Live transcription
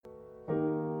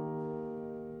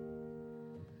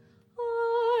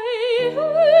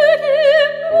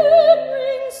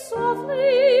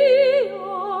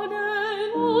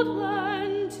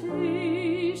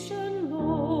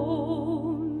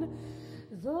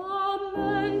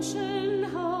ancient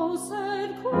house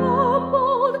had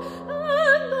crumbled,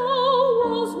 and the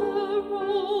walls were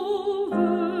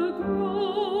overgrown.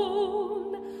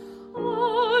 A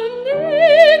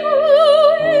negro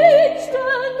aged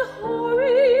and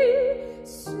hoary,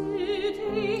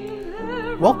 sitting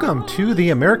there. Welcome to the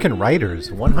American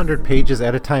Writers 100 Pages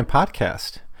at a Time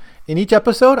podcast. In each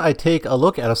episode, I take a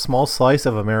look at a small slice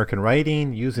of American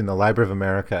writing using the Library of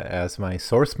America as my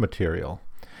source material.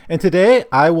 And today,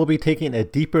 I will be taking a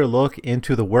deeper look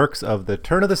into the works of the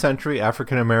turn-of-the-century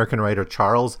African-American writer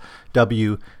Charles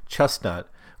W. Chesnutt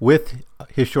with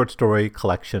his short story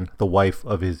collection, The Wife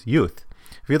of His Youth.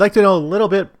 If you'd like to know a little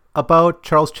bit about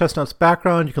Charles Chesnutt's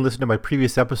background, you can listen to my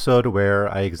previous episode where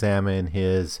I examine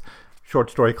his short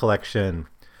story collection,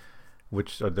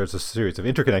 which there's a series of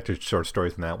interconnected short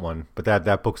stories in that one. But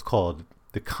that book's called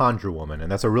The Conjure Woman,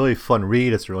 and that's a really fun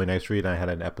read. It's a really nice read, and I had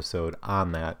an episode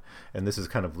on that, and this is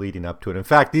kind of leading up to it. In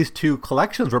fact, these two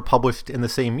collections were published in the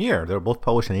same year. They were both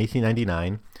published in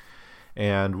 1899,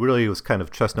 and really it was kind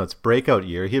of Chesnutt's breakout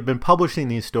year. He had been publishing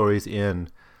these stories in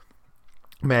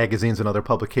magazines and other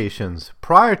publications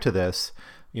prior to this.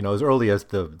 You know, as early as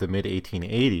the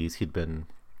mid-1880s, he'd been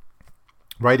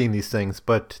writing these things,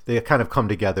 but they kind of come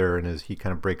together, and as he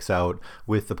kind of breaks out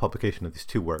with the publication of these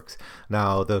two works.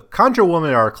 Now, The Conjure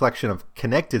Woman are a collection of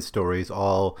connected stories,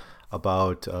 all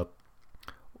about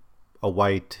a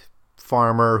white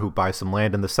farmer who buys some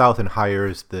land in the South and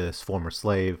hires this former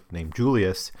slave named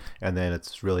Julius, and then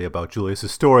it's really about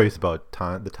Julius's stories about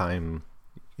the time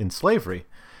in slavery.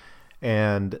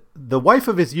 And The Wife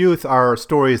of His Youth are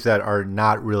stories that are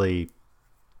not really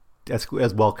as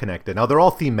well connected. Now, they're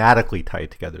all thematically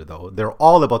tied together, though. They're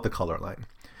all about the color line.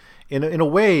 In a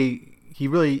way,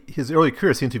 his early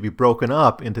career seemed to be broken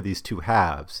up into these two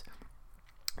halves.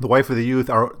 The Wife of the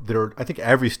Youth I think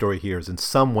every story here is in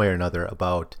some way or another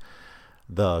about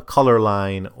the color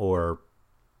line, or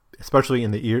especially in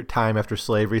the time after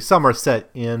slavery. Some are set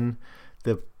in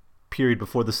the period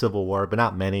before the Civil War, but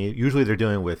not many. Usually they're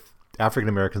dealing with African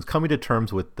Americans coming to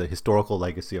terms with the historical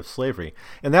legacy of slavery.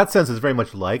 In that sense, it's very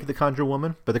much like The Conjure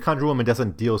Woman, but The Conjure Woman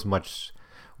doesn't deal as much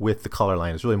with the color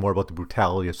line. It's really more about the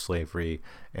brutality of slavery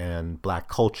and black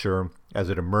culture as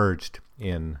it emerged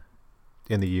in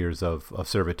the years of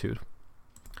servitude.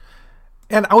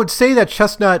 And I would say that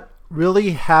Chesnutt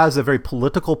really has a very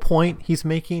political point he's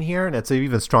making here, and it's an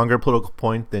even stronger political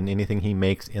point than anything he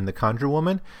makes in The Conjure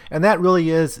Woman. And that really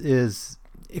is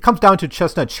it comes down to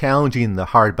Chesnutt challenging the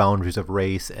hard boundaries of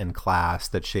race and class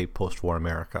that shape post-war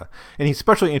America. And he's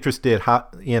especially interested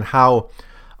in how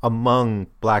among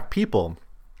black people,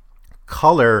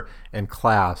 color and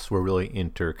class were really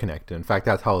interconnected. In fact,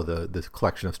 that's how this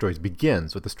collection of stories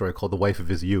begins, with the story called The Wife of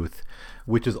His Youth,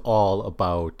 which is all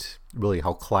about really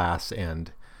how class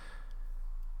and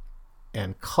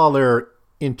color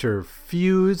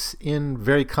interfuse in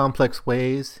very complex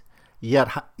ways. Yet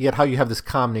how you have this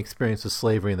common experience of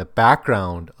slavery in the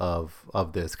background of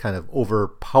this kind of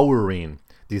overpowering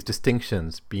these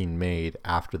distinctions being made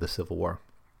after the Civil War.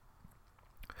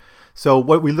 So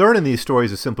what we learn in these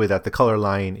stories is simply that the color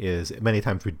line is many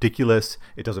times ridiculous.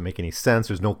 It doesn't make any sense.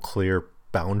 There's no clear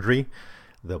boundary.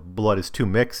 The blood is too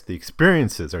mixed. The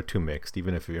experiences are too mixed.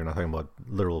 Even if you're not talking about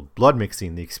literal blood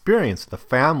mixing, the experience, the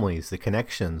families, the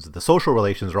connections, the social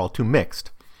relations are all too mixed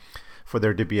for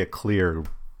there to be a clear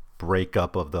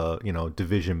breakup of the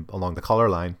division along the color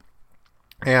line.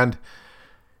 And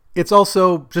it's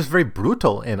also just very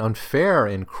brutal and unfair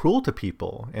and cruel to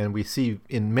people. And we see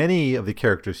in many of the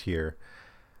characters here,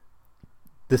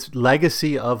 this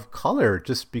legacy of color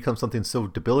just becomes something so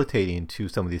debilitating to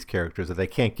some of these characters that they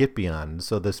can't get beyond.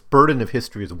 So this burden of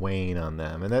history is weighing on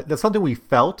them. And that's something we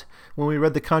felt when we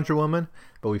read The Conjure Woman,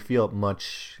 but we feel it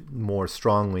much more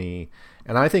strongly,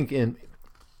 and I think in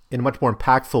much more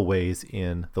impactful ways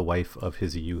in The Wife of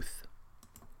His Youth.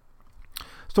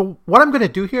 So what I'm going to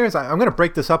do here is I'm going to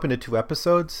break this up into two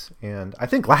episodes. And I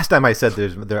think last time I said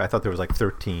I thought there was like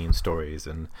 13 stories,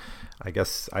 and I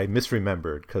guess I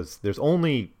misremembered because there's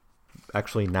only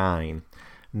actually nine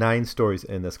stories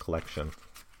in this collection.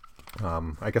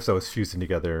 I guess I was fusing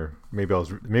together. Maybe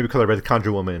because I read The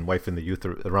Conjure Woman and Wife in the Youth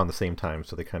around the same time,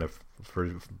 so they kind of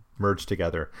merged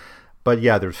together. But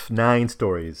yeah, there's 9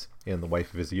 stories in The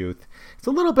Wife of His Youth. It's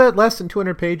a little bit less than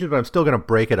 200 pages, but I'm still going to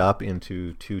break it up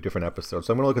into 2 different episodes.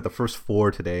 So I'm going to look at the first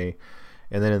 4 today,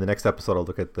 and then in the next episode I'll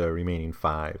look at the remaining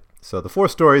 5. So the 4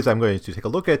 stories I'm going to take a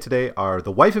look at today are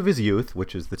The Wife of His Youth,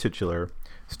 which is the titular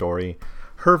story,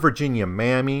 Her Virginia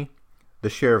Mammy, The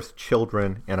Sheriff's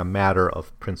Children, and A Matter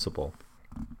of Principle.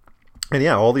 And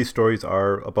yeah, all these stories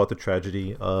are about the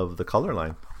tragedy of the color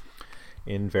line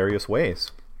in various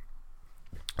ways.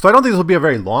 So I don't think this will be a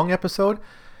very long episode.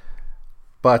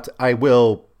 But I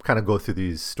will kind of go through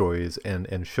these stories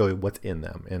and show you what's in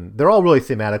them. And they're all really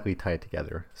thematically tied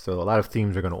together. So a lot of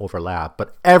themes are going to overlap.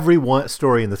 But every one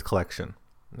story in this collection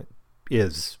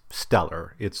is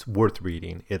stellar. It's worth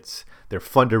reading. They're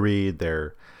fun to read.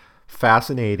 They're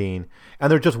fascinating.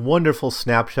 And they're just wonderful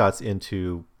snapshots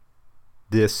into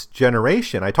this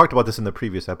generation. I talked about this in the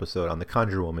previous episode on The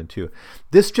Conjure Woman too.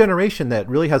 This generation that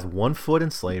really has one foot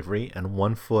in slavery and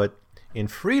one foot in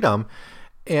freedom.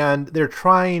 And they're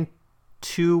trying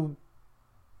to,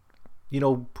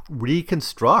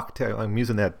 reconstruct, I'm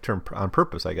using that term on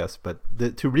purpose, I guess, but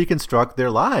to reconstruct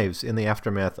their lives in the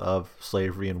aftermath of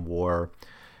slavery and war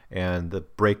and the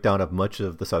breakdown of much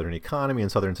of the Southern economy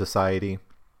and Southern society,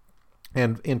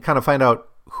 and kind of find out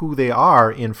who they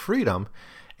are in freedom.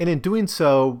 And in doing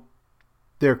so,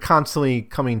 they're constantly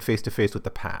coming face to face with the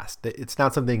past. It's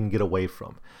not something they can get away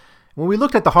from. When we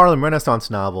looked at the Harlem Renaissance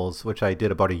novels, which I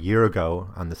did about a year ago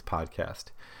on this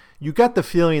podcast, you got the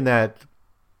feeling that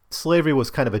slavery was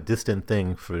kind of a distant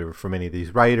thing for many of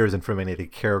these writers and for many of the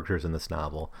characters in this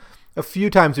novel. A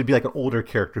few times it'd be like an older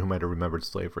character who might have remembered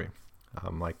slavery.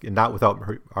 And Not Without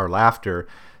Our Laughter,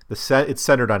 it's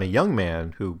centered on a young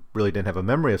man who really didn't have a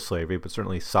memory of slavery, but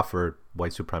certainly suffered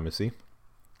white supremacy.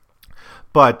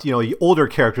 But, the older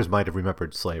characters might have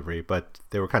remembered slavery, but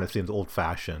they were kind of seems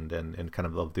old-fashioned and kind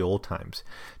of the old times.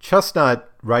 Chestnut,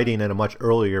 writing in a much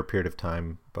earlier period of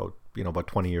time, about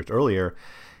 20 years earlier,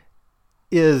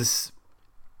 is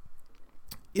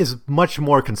much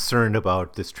more concerned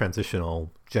about this transitional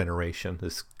generation,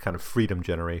 this kind of freedom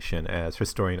generation, as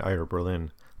historian Ira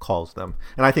Berlin calls them.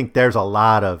 And I think there's a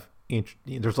lot of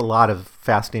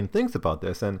fascinating things about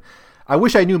this. And I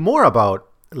wish I knew more about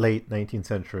late 19th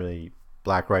century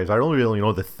Black writers. I only really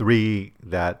know the three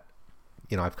that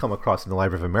I've come across in the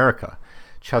Library of America: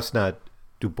 Chestnut,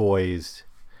 Du Bois,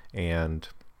 and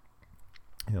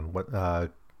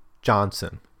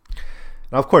Johnson.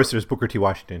 Now, of course, there's Booker T.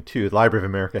 Washington too. The Library of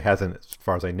America hasn't, as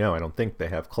far as I know, I don't think they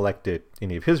have collected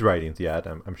any of his writings yet.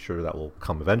 I'm sure that will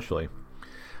come eventually.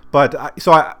 But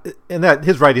that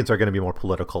his writings are going to be more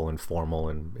political and formal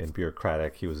and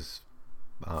bureaucratic. He was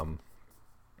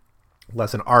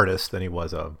less an artist than he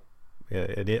was a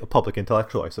public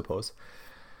intellectual, I suppose.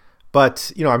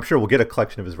 But, I'm sure we'll get a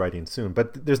collection of his writings soon.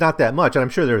 But there's not that much, and I'm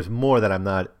sure there's more that I'm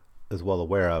not as well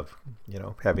aware of,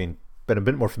 having been a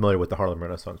bit more familiar with the Harlem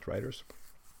Renaissance writers.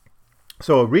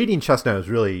 So reading Chestnut is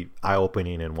really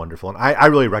eye-opening and wonderful, and I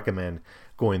really recommend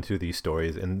going through these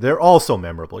stories. And they're all so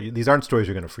memorable. These aren't stories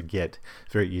you're going to forget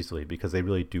very easily because they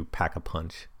really do pack a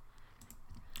punch.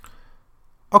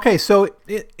 Okay, so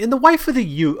in The Wife of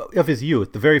His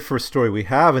Youth, the very first story we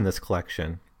have in this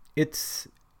collection, it's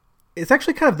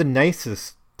actually kind of the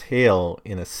nicest tale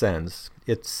in a sense.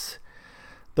 It's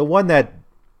the one that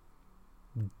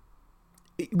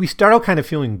we start out kind of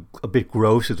feeling a bit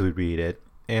gross as we read it,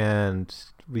 and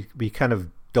we kind of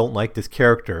don't like this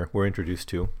character we're introduced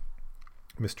to.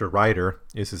 Mr. Ryder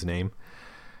is his name.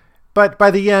 But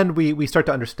by the end, we start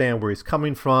to understand where he's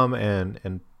coming from,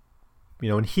 and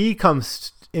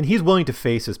he's willing to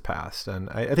face his past. And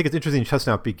I think it's interesting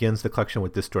Chestnut begins the collection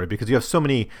with this story because you have so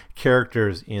many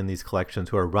characters in these collections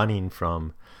who are running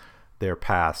from their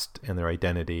past and their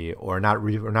identity, or not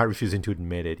refusing to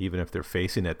admit it, even if they're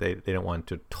facing it. They don't want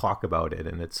to talk about it,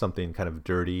 and it's something kind of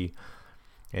dirty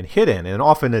and hidden. And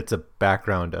often it's a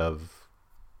background of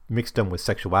mixedom with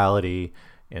sexuality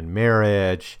and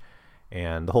marriage,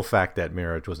 and the whole fact that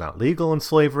marriage was not legal in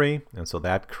slavery, and so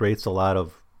that creates a lot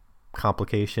of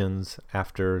complications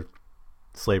after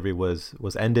slavery was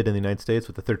ended in the United States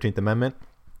with the 13th Amendment.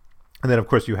 And then, of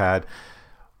course, you had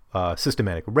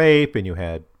systematic rape, and you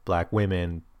had Black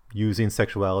women using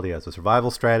sexuality as a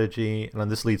survival strategy. And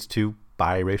this leads to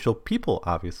biracial people,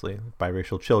 obviously,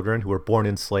 biracial children who are born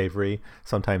in slavery.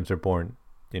 Sometimes they're born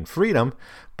in freedom,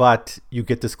 but you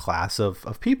get this class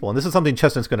of people. And this is something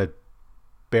Chestnut's going to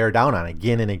bear down on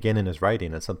again and again in his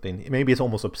writing. It's something, maybe it's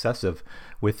almost obsessive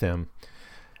with him.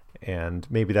 And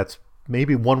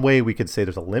maybe one way we could say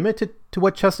there's a limit to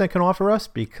what Chestnut can offer us,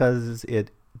 because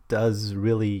it does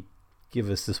really give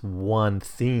us this one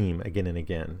theme again and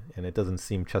again, and it doesn't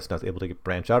seem Chestnut's able to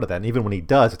branch out of that. And even when he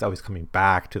does, it's always coming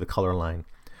back to the color line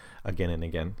again and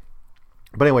again.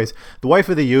 But anyways, The Wife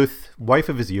of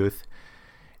His Youth,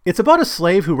 it's about a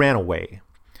slave who ran away.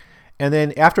 And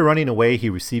then after running away, he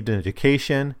received an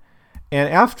education, and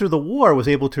after the war was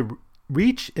able to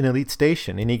reach an elite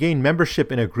station, and he gained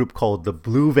membership in a group called the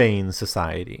Blue Vein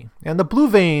Society. And the Blue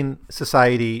Vein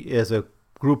Society is a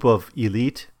group of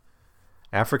elite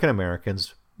African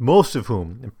Americans, most of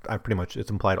whom, pretty much it's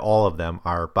implied all of them,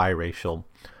 are biracial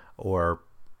or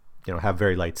have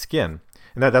very light skin.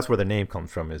 And that's where the name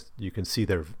comes from. Is you can see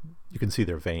their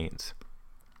veins,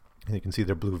 and you can see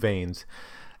their blue veins,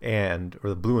 or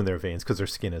the blue in their veins because their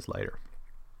skin is lighter.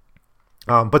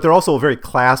 But they're also a very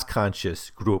class-conscious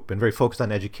group and very focused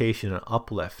on education and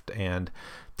uplift, and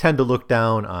tend to look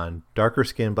down on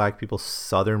darker-skinned black people,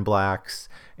 Southern blacks,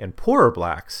 and poorer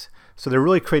blacks. So they're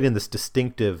really creating this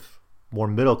distinctive, more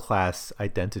middle-class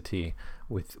identity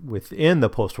within the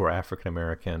post-war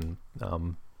African-American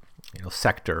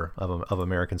sector of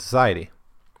American society.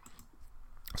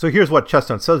 So here's what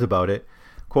Chestnut says about it.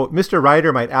 Quote, Mr.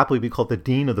 Ryder might aptly be called the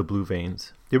dean of the Blue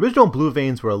Veins. The original Blue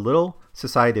Veins were a little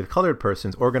society of colored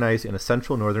persons organized in a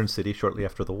central northern city shortly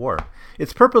after the war.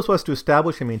 Its purpose was to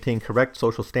establish and maintain correct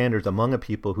social standards among a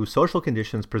people whose social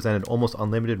conditions presented almost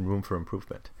unlimited room for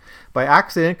improvement. By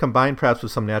accident, combined perhaps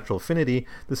with some natural affinity,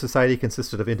 the society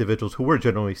consisted of individuals who were,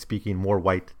 generally speaking, more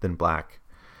white than black.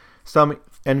 Some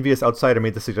envious outsider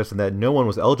made the suggestion that no one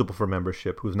was eligible for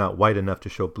membership who was not white enough to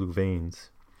show blue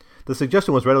veins. The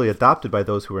suggestion was readily adopted by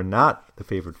those who were not the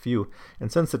favored few,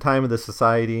 and since that time, the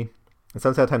society,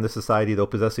 though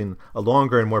possessing a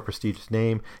longer and more prestigious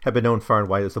name, had been known far and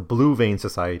wide as the Blue Vein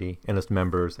Society and its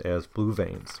members as Blue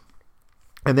Veins.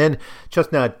 And then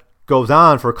Chestnut goes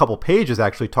on for a couple pages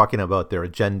actually talking about their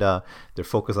agenda, their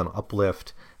focus on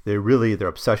uplift, their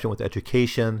obsession with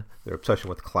education, their obsession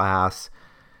with class.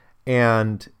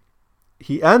 And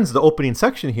he ends the opening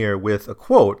section here with a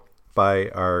quote by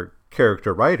our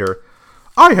character writer.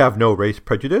 I have no race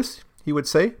prejudice, he would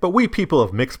say, but we people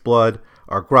of mixed blood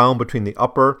are ground between the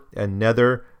upper and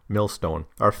nether millstone.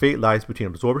 Our fate lies between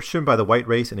absorption by the white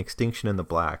race and extinction in the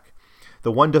black.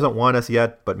 The one doesn't want us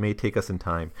yet, but may take us in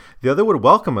time. The other would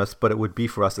welcome us, but it would be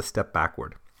for us a step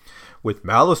backward. With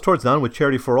malice towards none, with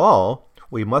charity for all,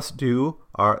 we must do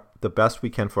the best we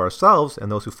can for ourselves and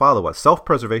those who follow us.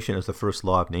 Self-preservation is the first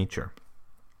law of nature.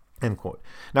 End quote.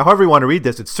 Now, however you want to read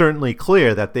this, it's certainly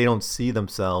clear that they don't see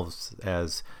themselves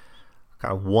as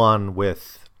kind of one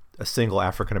with a single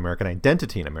African-American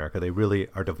identity in America. They really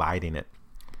are dividing it.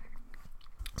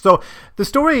 So the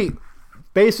story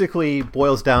basically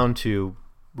boils down to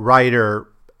Ryder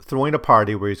throwing a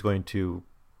party where he's going to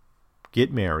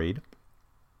get married,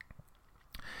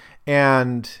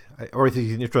 or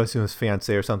he's introducing his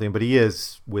fiancée or something, but he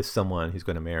is with someone he's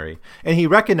going to marry. And he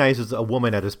recognizes a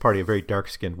woman at his party, a very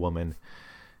dark-skinned woman,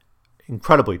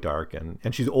 incredibly dark, and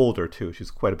she's older too. She's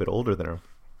quite a bit older than her.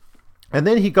 And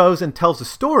then he goes and tells a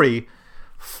story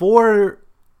to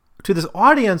this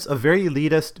audience of very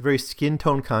elitist, very skin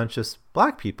tone conscious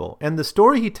black people. And the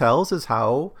story he tells is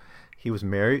how he was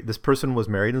married. This person was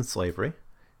married in slavery.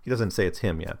 He doesn't say it's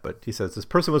him yet, but he says this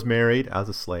person was married as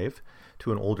a slave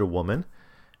to an older woman.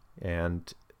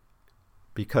 And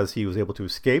because he was able to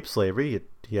escape slavery,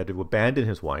 he had to abandon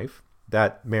his wife.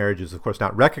 That marriage is, of course,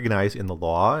 not recognized in the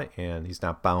law, and he's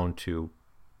not bound to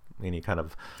any kind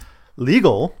of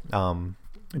legal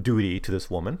duty to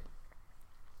this woman.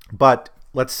 But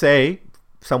let's say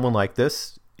someone like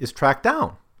this is tracked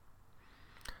down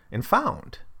and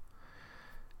found.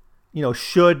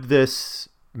 Should this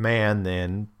man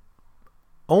then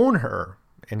own her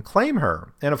and claim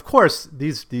her? And of course,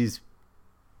 these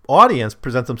audience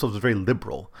presents themselves as very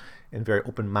liberal and very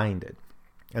open-minded.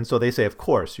 And so they say, of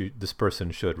course, this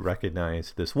person should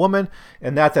recognize this woman.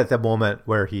 And that's at the moment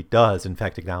where he does, in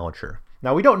fact, acknowledge her.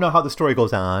 Now, we don't know how the story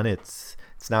goes on. It's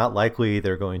not likely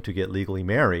they're going to get legally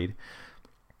married.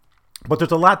 But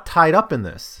there's a lot tied up in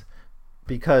this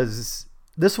because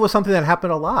this was something that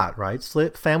happened a lot, right?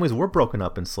 Families were broken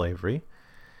up in slavery,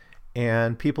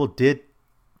 and people did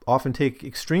often take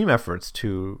extreme efforts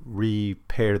to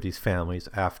repair these families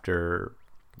after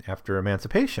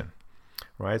emancipation,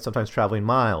 right? Sometimes traveling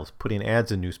miles, putting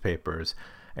ads in newspapers,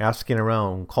 asking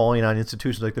around, calling on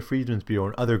institutions like the Freedmen's Bureau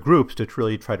and other groups to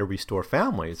really try to restore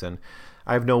families. And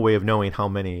I have no way of knowing how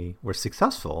many were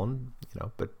successful,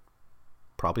 but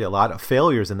probably a lot of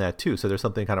failures in that too. So there's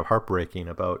something kind of heartbreaking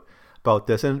about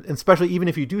this. And especially even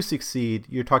if you do succeed,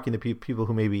 you're talking to people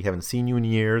who maybe haven't seen you in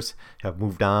years, have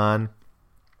moved on.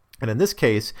 And in this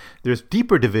case, there's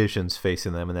deeper divisions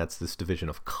facing them, and that's this division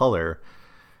of color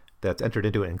that's entered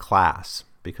into it in class,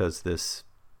 because this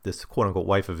quote-unquote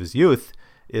wife of his youth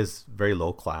is very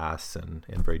low class and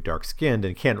very dark-skinned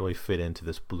and can't really fit into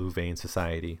this blue vein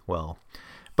society well.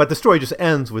 But the story just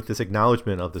ends with this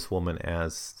acknowledgement of this woman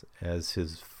as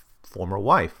his former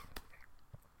wife.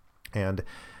 And,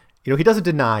 he doesn't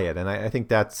deny it, and I think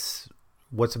that's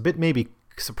what's a bit maybe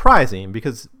surprising,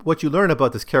 because what you learn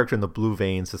about this character in the Blue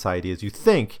Vein Society is you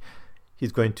think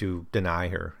he's going to deny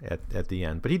her at the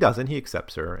end, but he doesn't. He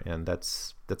accepts her, and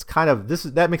that's kind of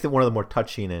that makes it one of the more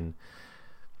touching and,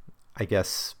 I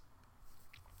guess,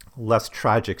 less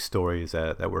tragic stories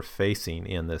that we're facing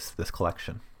in this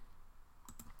collection.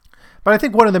 But I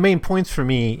think one of the main points for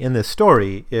me in this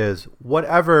story is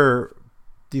whatever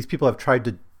these people have tried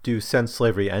to do since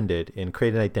slavery ended in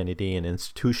create an identity and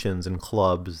institutions and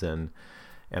clubs and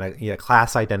a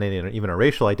class identity and even a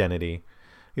racial identity,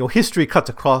 history cuts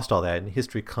across all that, and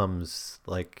history comes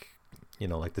like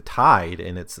the tide,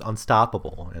 and it's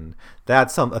unstoppable. And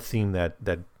that's a theme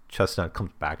that Chestnut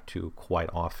comes back to quite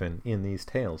often in these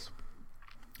tales.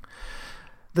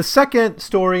 The second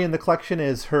story in the collection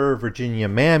is Her Virginia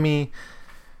Mammy.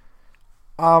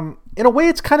 In a way,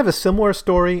 it's kind of a similar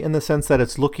story in the sense that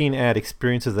it's looking at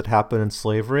experiences that happened in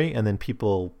slavery and then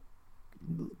people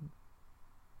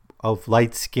of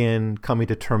light skin coming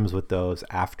to terms with those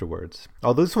afterwards.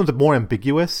 Although this one's more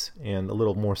ambiguous and a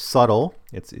little more subtle.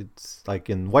 It's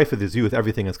like in Wife of His Youth,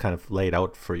 everything is kind of laid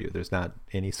out for you. There's not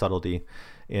any subtlety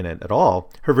in it at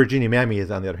all. Her Virginia Mammy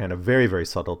is, on the other hand, a very, very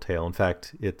subtle tale. In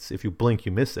fact, it's if you blink,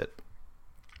 you miss it.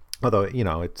 Although,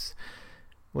 it's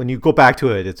when you go back to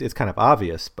it, it's kind of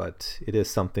obvious, but it is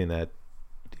something that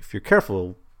if you're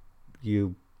careful,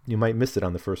 you might miss it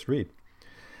on the first read.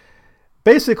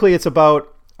 Basically, it's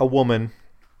about a woman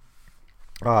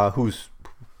who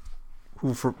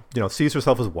sees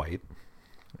herself as white,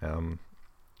 and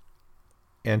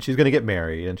she's going to get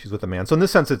married, and she's with a man. So in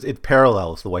this sense, it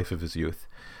parallels The Wife of His Youth,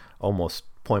 almost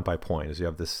point by point. As you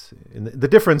have this, the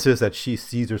difference is that she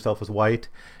sees herself as white,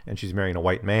 and she's marrying a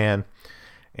white man,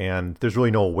 and there's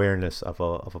really no awareness of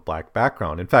a black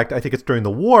background. In fact, I think it's during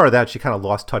the war that she kind of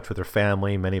lost touch with her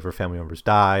family. Many of her family members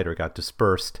died or got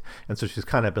dispersed, and so she's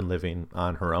kind of been living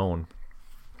on her own.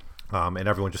 And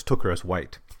everyone just took her as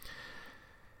white.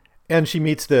 And she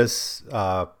meets this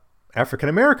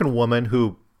African-American woman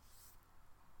who,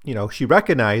 she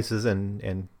recognizes,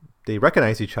 and they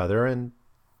recognize each other, and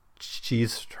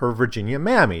she's her Virginia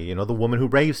Mammy, the woman who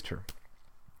raised her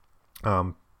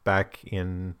back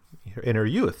in her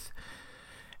youth.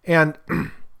 And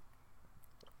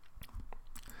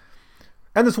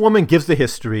this woman gives the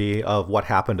history of what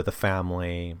happened to the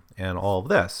family and all of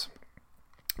this.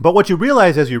 But what you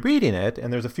realize as you're reading it,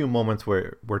 and there's a few moments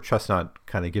where Chestnut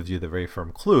kind of gives you the very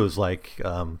firm clues, like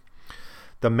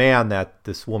the man that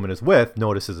this woman is with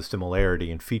notices a similarity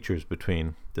in features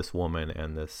between this woman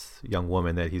and this young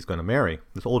woman that he's going to marry,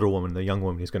 this older woman, the young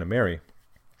woman he's going to marry.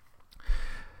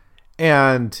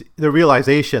 And the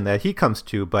realization that he comes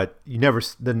to, but you never,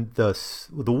 the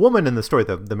woman in the story,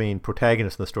 the main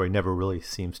protagonist in the story, never really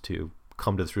seems to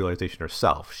come to this realization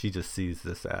herself. She just sees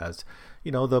this as,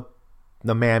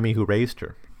 the mammy who raised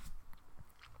her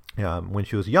when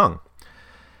she was young.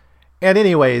 And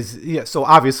anyways, so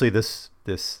obviously this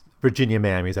Virginia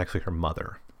Mammy is actually her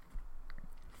mother.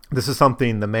 This is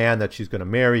something the man that she's going to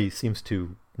marry seems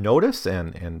to notice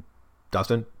and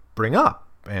doesn't bring up.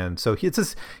 And so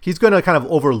he's going to kind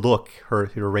of overlook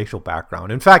her racial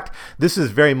background. In fact, this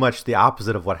is very much the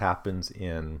opposite of what happens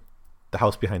in The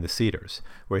House Behind the Cedars,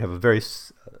 where you have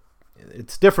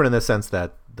it's different in the sense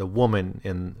that the woman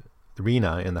in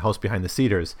Rena in The House Behind the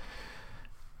Cedars,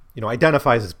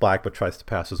 identifies as black but tries to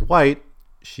pass as white.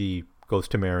 She goes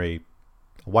to marry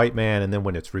a white man, and then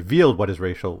when it's revealed what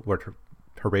her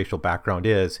racial background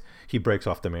is, he breaks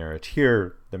off the marriage.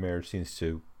 Here, the marriage seems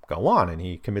to go on, and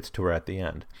he commits to her at the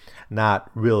end, not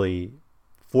really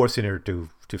forcing her to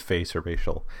face her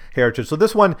racial heritage. So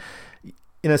this one,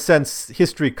 in a sense,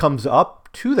 history comes up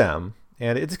to them,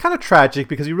 and it's kind of tragic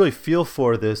because you really feel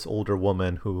for this older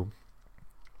woman who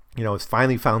has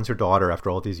finally found her daughter after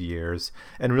all these years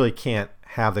and really can't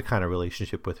have the kind of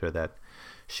relationship with her that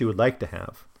she would like to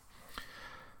have,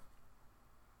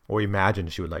 or imagine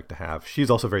she would like to have. She's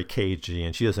also very cagey,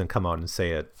 and she doesn't come out and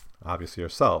say it, obviously,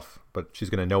 herself, but she's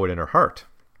going to know it in her heart.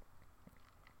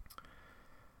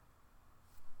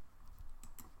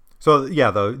 So,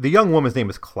 the young woman's name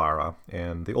is Clara,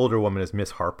 and the older woman is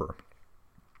Miss Harper.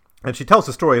 And she tells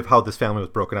the story of how this family was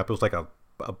broken up. It was like a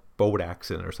boat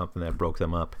accident or something that broke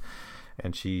them up,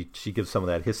 and she gives some of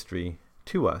that history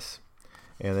to us,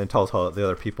 and then tells how the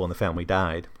other people in the family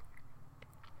died.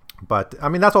 But I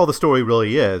mean, that's all the story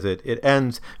really is. It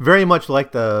ends very much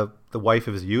like the Wife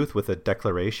of His Youth, with a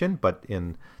declaration, but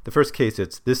in the first case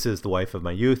it's "This is the wife of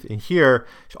my youth," and here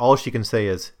all she can say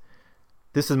is,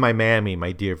 "This is my mammy,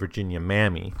 my dear Virginia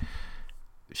Mammy."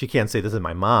 She can't say "This is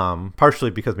my mom,"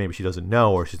 partially because maybe she doesn't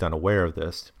know or she's not aware of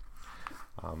this.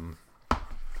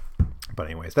 But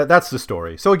anyways, that's the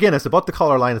story. So again, it's about the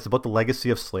color line, it's about the legacy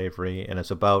of slavery, and it's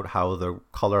about how the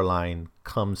color line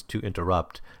comes to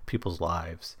interrupt people's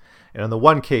lives. And in the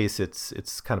one case,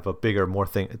 it's kind of a bigger, more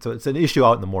thing. It's an issue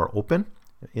out in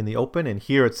the open, and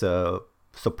here it's a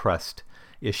suppressed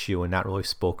issue and not really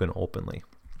spoken openly.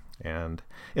 And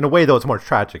in a way, though, it's more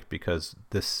tragic because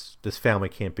this family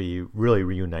can't be really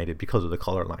reunited because of the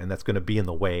color line. That's going to be in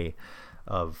the way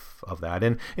of that.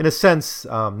 And in a sense,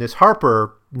 Miss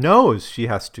Harper knows she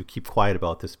has to keep quiet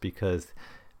about this because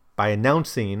by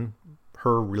announcing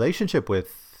her relationship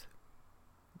with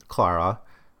Clara,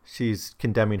 she's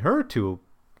condemning her to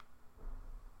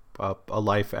a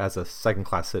life as a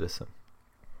second-class citizen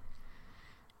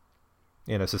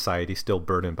in a society still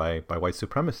burdened by white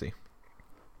supremacy.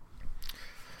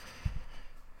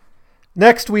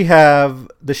 Next, we have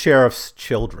The Sheriff's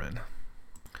Children.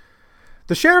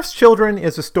 The Sheriff's Children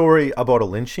is a story about a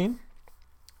lynching,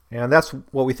 and that's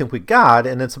what we think we got,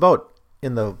 and it's about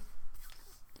in the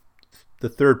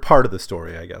third part of the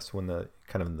story, I guess, when the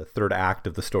kind of in the third act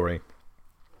of the story,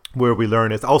 where we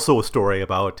learn it's also a story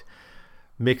about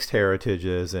mixed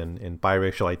heritages and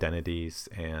biracial identities,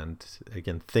 and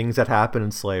again, things that happen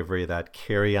in slavery that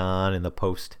carry on in the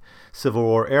post-Civil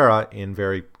War era in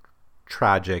very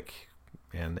tragic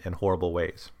and horrible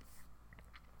ways.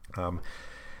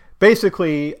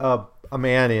 Basically, a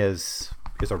man is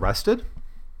arrested.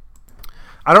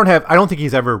 I don't think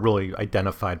he's ever really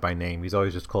identified by name. He's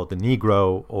always just called the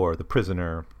Negro or the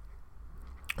prisoner.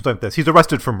 Something like this. He's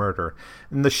arrested for murder,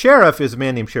 and the sheriff is a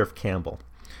man named Sheriff Campbell.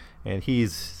 And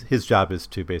his job is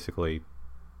to basically,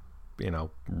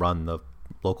 run the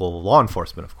local law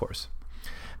enforcement, of course.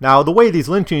 Now, the way these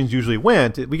lynchings usually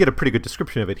went, we get a pretty good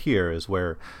description of it here, is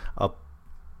where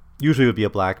usually it would be a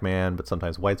black man, but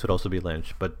sometimes whites would also be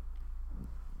lynched. But,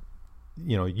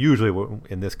 usually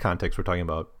in this context, we're talking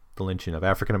about the lynching of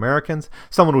African Americans.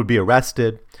 Someone would be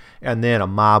arrested, and then a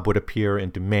mob would appear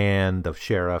and demand the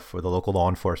sheriff or the local law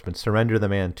enforcement surrender the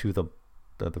man to the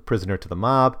prisoner to the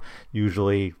mob.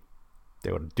 Usually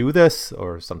they would do this,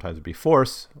 or sometimes it'd be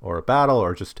force or a battle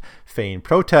or just feign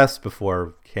protest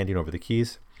before handing over the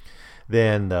keys.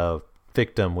 Then the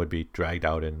victim would be dragged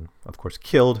out and, of course,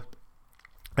 killed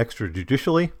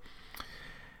extrajudicially.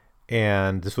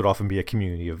 And this would often be a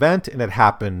community event, and it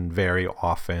happened very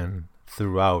often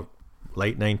throughout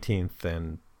late 19th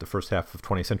and the first half of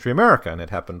 20th century America, and it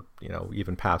happened,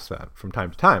 even past that from time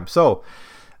to time. So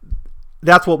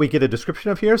that's what we get a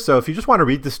description of here. So if you just want to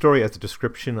read the story as a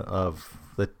description of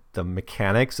the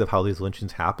mechanics of how these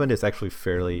lynchings happened, it's actually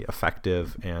fairly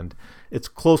effective, and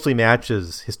it closely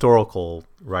matches historical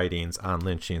writings on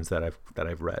lynchings that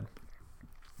I've read.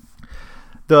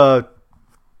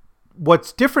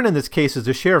 What's different in this case is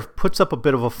the sheriff puts up a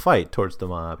bit of a fight towards the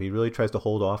mob. He really tries to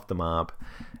hold off the mob,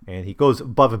 and he goes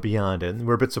above and beyond it. And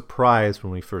we're a bit surprised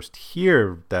when we first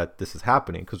hear that this is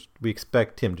happening, because we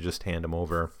expect him to just hand him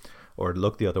over or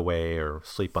look the other way or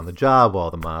sleep on the job while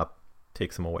the mob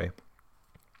takes him away.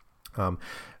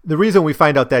 The reason we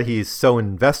find out that he's so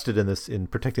invested in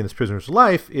protecting this prisoner's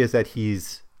life is that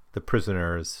he's the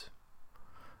prisoner's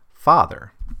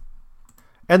father.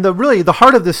 And the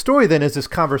heart of this story then is this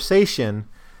conversation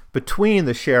between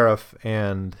the sheriff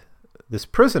and this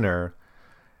prisoner,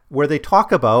 where they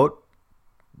talk about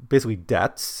basically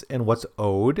debts and what's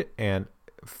owed and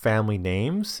family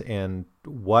names and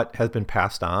what has been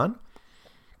passed on,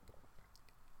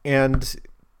 and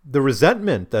the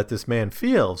resentment that this man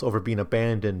feels over being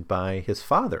abandoned by his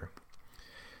father.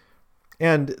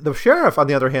 And the sheriff, on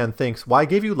the other hand, thinks, well, I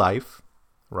gave you life,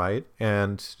 right?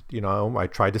 And, I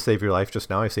tried to save your life just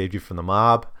now. I saved you from the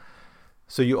mob.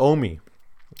 So you owe me,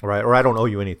 right? Or I don't owe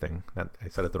you anything. I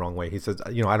said it the wrong way. He says,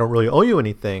 I don't really owe you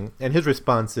anything. And his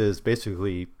response is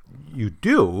basically, you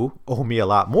do owe me a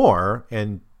lot more.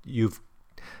 And you've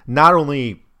not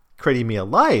only created me a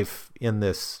life in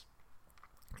this,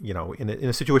 in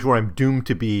a situation where I'm doomed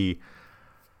to be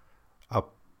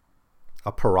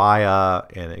a pariah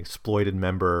and an exploited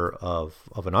member of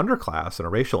an underclass, and a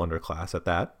racial underclass at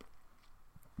that.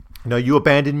 You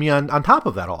abandoned me on top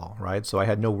of that all, right? So I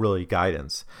had no really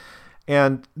guidance.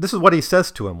 And this is what he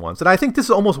says to him once. And I think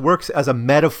this almost works as a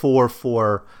metaphor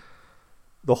for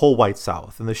the whole white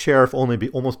South. And the sheriff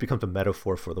almost becomes a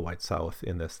metaphor for the white South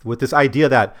in this, with this idea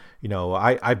that,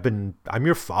 I'm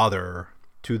your father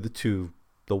to the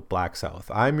black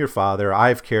South. I'm your father.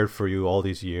 I've cared for you all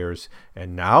these years,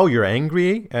 and now you're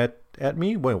angry at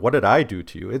me? What did I do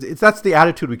to you? That's the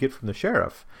attitude we get from the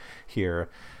sheriff here.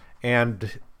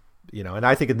 And, and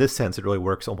I think in this sense, it really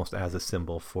works almost as a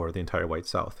symbol for the entire white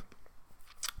South.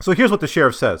 So here's what the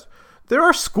sheriff says. There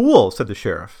are schools, said the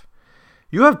sheriff.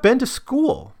 You have been to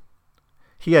school.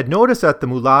 He had noticed that the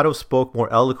mulatto spoke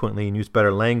more eloquently and used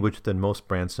better language than most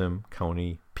Branson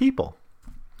County people.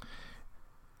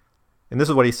 And this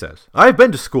is what he says. I have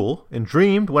been to school and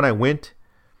dreamed when I went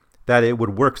that it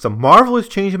would work some marvelous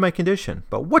change in my condition.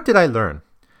 But what did I learn?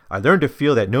 I learned to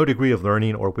feel that no degree of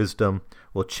learning or wisdom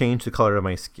will change the color of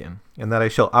my skin, and that I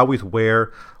shall always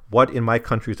wear what in my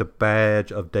country is a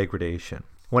badge of degradation.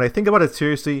 When I think about it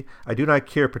seriously, I do not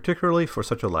care particularly for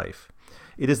such a life.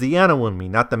 It is the animal in me,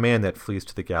 not the man, that flees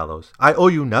to the gallows. I owe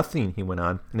you nothing, he went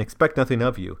on, and expect nothing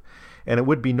of you. And it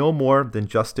would be no more than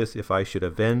justice if I should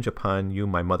avenge upon you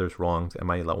my mother's wrongs and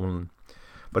my own.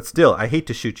 But still, I hate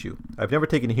to shoot you. I've never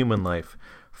taken a human life,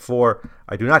 for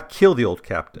I do not kill the old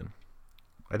captain.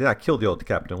 I did not kill the old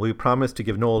captain. Will you promise to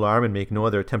give no alarm and make no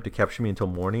other attempt to capture me until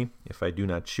morning if I do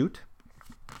not shoot?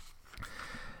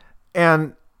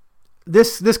 And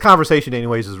this conversation,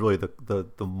 anyways, is really the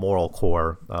moral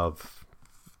core of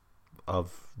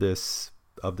this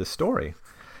story.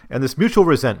 And this mutual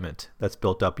resentment that's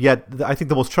built up. Yet, I think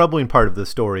the most troubling part of the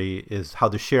story is how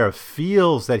the sheriff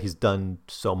feels that he's done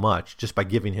so much just by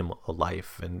giving him a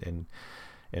life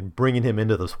and bringing him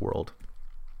into this world.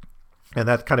 And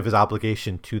that kind of his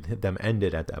obligation to them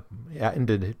ended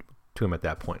to him at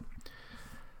that point.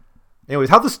 Anyways,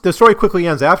 how the story quickly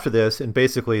ends after this, and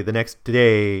basically the next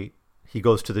day he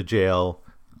goes to the jail,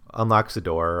 unlocks the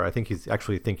door. I think he's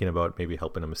actually thinking about maybe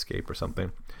helping him escape or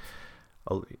something.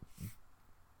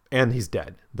 And he's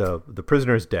dead. The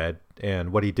prisoner is dead.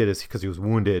 And what he did is, because he was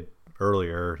wounded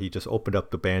earlier, he just opened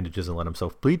up the bandages and let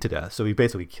himself bleed to death. So he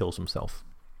basically kills himself.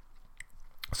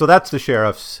 So that's the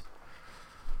sheriff's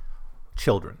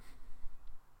children.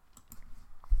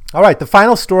 All right, the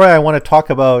final story I want to talk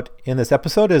about in this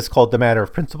episode is called The Matter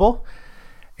of Principle.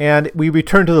 And we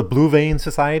return to the Blue Vein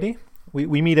Society.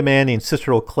 We meet a man named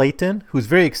Cicero Clayton, who's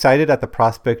very excited at the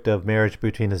prospect of marriage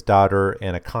between his daughter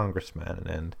and a congressman.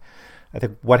 And I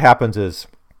think what happens is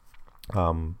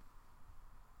the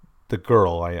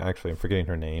girl, I'm forgetting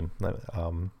her name,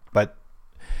 but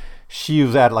she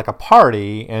was at like a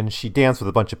party and she danced with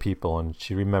a bunch of people and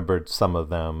she remembered some of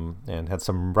them and had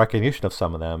some recognition of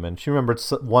some of them. And she remembered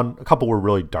a couple were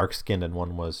really dark skinned and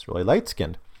one was really light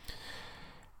skinned.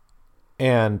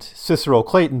 And Cicero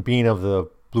Clayton, being of the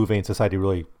Blue Vein Society,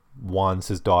 really wants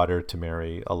his daughter to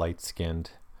marry a light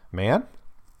skinned man.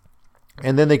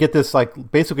 And then they get this,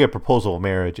 like, basically a proposal of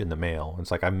marriage in the mail.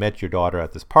 It's like, I met your daughter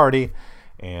at this party,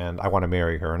 and I want to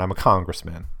marry her, and I'm a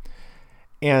congressman.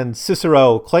 And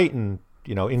Cicero Clayton,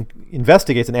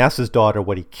 investigates and asks his daughter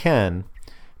what he can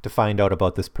to find out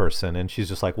about this person. And she's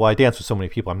just like, well, I dance with so many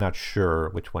people, I'm not sure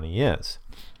which one he is.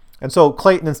 And so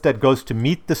Clayton instead goes to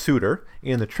meet the suitor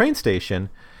in the train station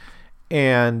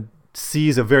and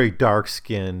sees a very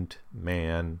dark-skinned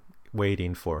man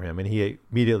waiting for him. And he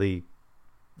immediately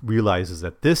realizes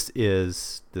that this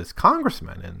is this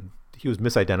congressman and he was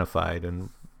misidentified and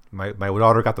my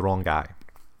daughter got the wrong guy.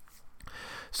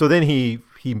 So then he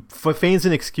feigns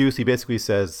an excuse. He basically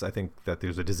says, I think that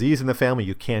there's a disease in the family,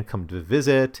 you can't come to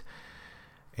visit,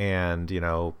 and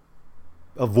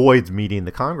avoids meeting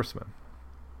the congressman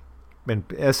and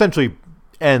essentially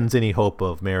ends any hope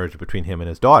of marriage between him and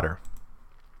his daughter.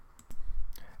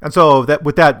 And so that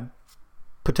with that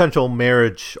potential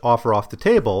marriage offer off the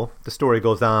table, the story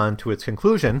goes on to its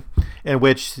conclusion, in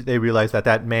which they realize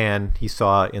that man he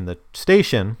saw in the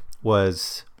station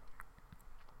was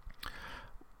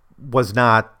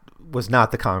not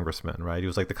the congressman, right? He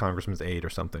was like the congressman's aide or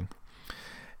something.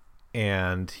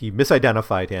 And he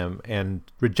misidentified him and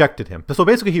rejected him. So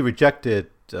basically he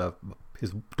rejected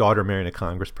his daughter marrying a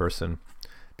congressperson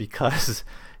because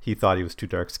he thought he was too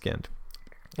dark-skinned.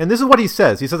 And this is what he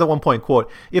says. He says at one point, quote,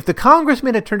 "If the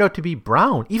congressman had turned out to be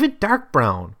brown, even dark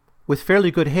brown, with fairly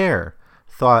good hair,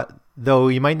 though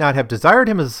he might not have desired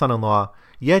him as a son-in-law,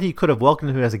 yet he could have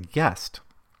welcomed him as a guest.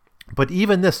 But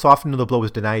even this softened the blow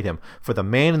was denied him, for the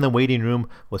man in the waiting room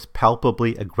was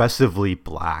palpably, aggressively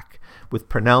black, with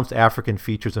pronounced African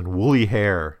features and woolly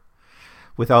hair,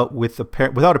 without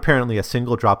apparently a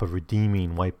single drop of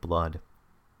redeeming white blood."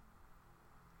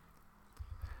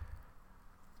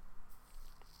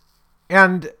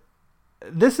 And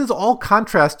this is all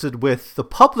contrasted with the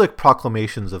public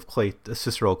proclamations of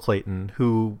Cicero Clayton,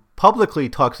 who publicly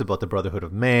talks about the brotherhood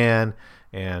of man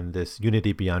and this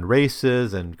unity beyond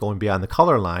races and going beyond the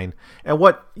color line. And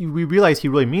what we realize he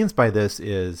really means by this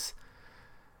is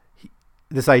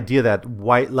this idea that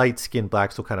light-skinned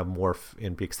blacks will kind of morph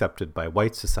and be accepted by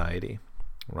white society,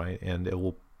 right? And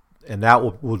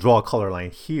that will draw a color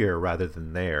line here rather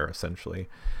than there, essentially.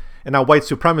 And now white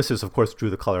supremacists, of course,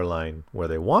 drew the color line where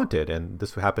they wanted, and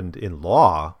this happened in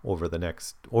law over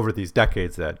these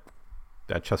decades that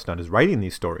Chestnut is writing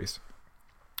these stories.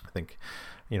 I think,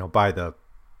 by the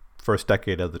first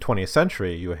decade of the 20th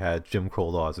century, you had Jim Crow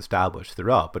laws established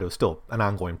throughout, but it was still an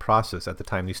ongoing process at the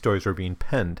time these stories were being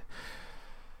penned.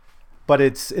 but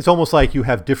it's almost like you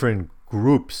have different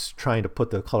groups trying to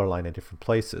put the color line in different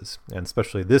places, and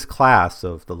especially this class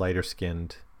of the lighter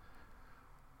skinned,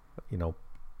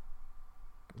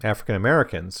 African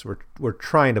Americans were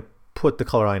trying to put the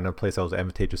color line in a place that was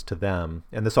advantageous to them,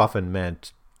 and this often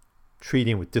meant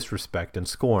treating with disrespect and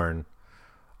scorn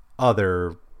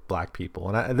other black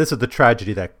people. And this is the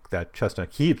tragedy that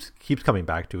Chestnut keeps coming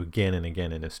back to again and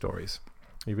again in his stories.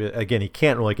 He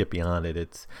can't really get beyond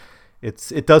it.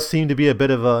 It does seem to be a bit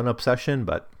of an obsession,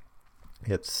 but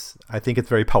I think it's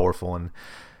very powerful. And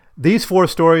these 4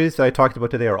 stories that I talked about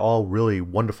today are all really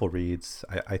wonderful reads.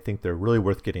 I think they're really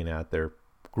worth getting at. They're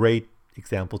great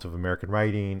examples of American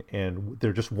writing, and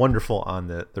they're just wonderful on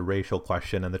the racial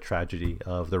question and the tragedy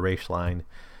of the race line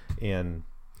in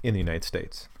the United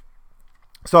States.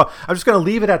 So I'm just going to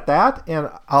leave it at that, and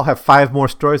I'll have 5 more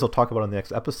stories I'll talk about in the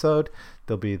next episode.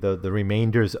 There'll be the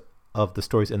remainders of the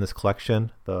stories in this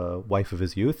collection, The Wife of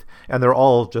His Youth, and they're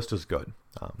all just as good.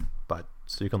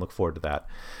 So you can look forward to that.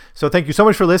 So thank you so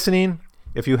much for listening.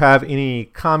 If you have any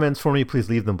comments for me, please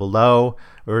leave them below,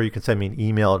 or you can send me an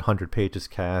email at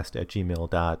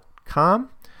 100pagescast@gmail.com.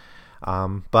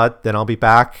 But then I'll be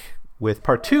back with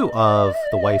part 2 of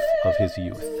The Wife of His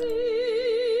Youth.